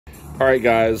All right,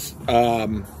 guys.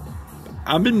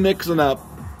 I've been mixing up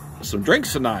some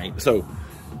drinks tonight, so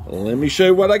let me show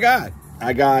you what I got.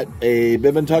 I got a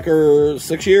Bib Tucker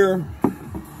 6-year,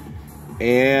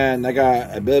 and I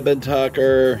got a Bib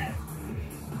Tucker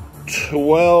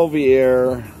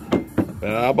 12-year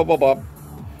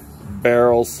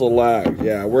barrel select.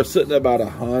 Yeah, we're sitting at about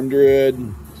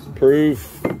 100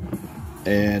 proof,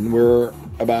 and we're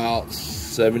about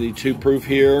 72 proof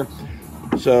here.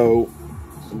 So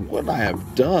what I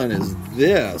have done is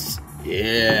this.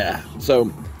 Yeah.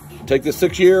 So take the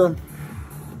 6-year.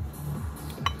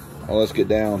 Oh, let's get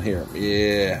down here.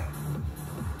 Yeah.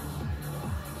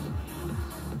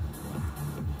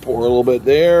 Pour a little bit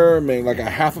there, make like a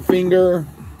half a finger.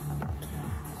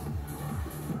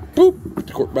 Boop. Put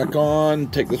the cork back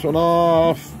on. Take this one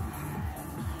off.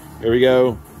 There we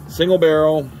go. Single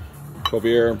barrel.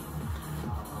 12-year.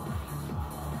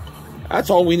 That's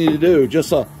all we need to do.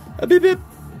 Just a bip bip.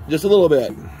 Just a little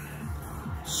bit.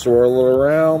 Swirl it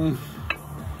around.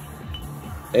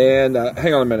 And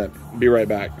hang on a minute. Be right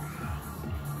back.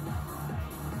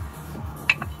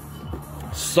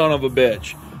 Son of a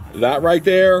bitch. That right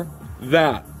there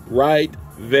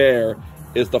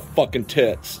is the fucking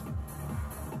tits.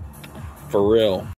 For real.